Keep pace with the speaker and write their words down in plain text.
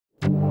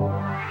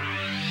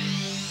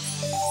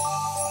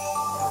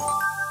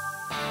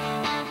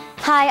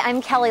Hi,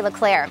 I'm Kelly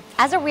LeClair.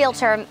 As a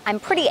realtor, I'm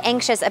pretty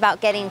anxious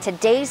about getting to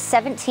day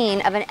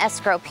 17 of an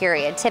escrow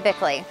period,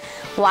 typically.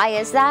 Why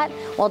is that?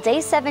 Well, day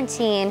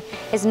 17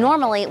 is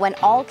normally when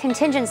all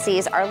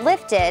contingencies are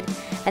lifted,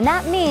 and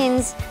that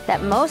means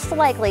that most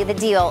likely the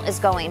deal is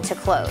going to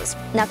close.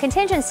 Now,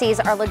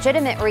 contingencies are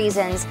legitimate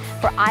reasons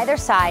for either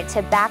side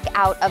to back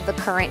out of the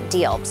current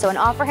deal. So an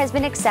offer has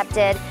been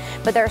accepted,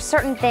 but there are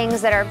certain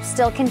things that are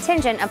still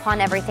contingent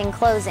upon everything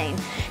closing.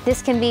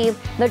 This can be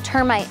the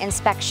termite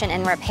inspection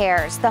and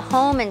repairs, the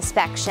home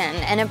inspection,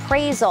 an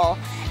appraisal,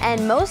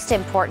 and most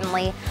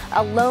importantly,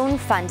 a loan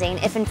funding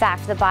if in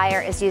fact the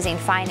buyer is using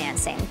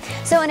financing.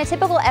 So in a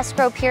typical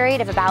escrow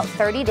period of about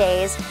 30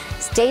 days,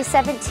 day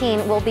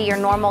 17 will be your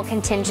normal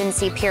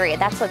contingency period.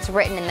 That's what's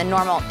written in the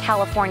normal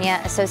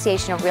California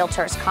Association of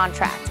Realtors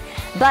contract.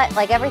 But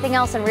like everything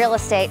else in real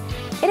estate,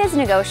 it is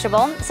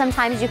negotiable.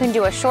 Sometimes you can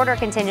do a shorter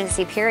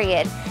contingency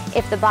period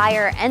if the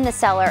buyer and the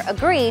seller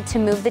agree to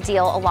move the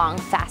deal along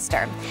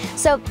faster.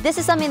 So this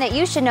is something that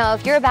you should know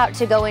if you're about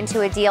to go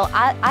into a deal,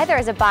 either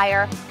as a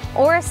buyer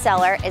or a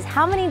seller, is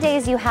how many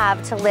days you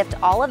have to lift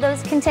all of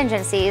those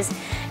contingencies,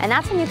 and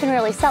that's when you can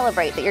really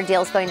celebrate that your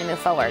deal is going to move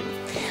forward.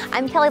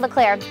 I'm Kelly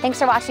LeClair. Thanks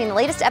for watching the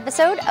latest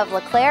episode of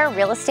LeClair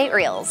Real Estate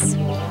Reels.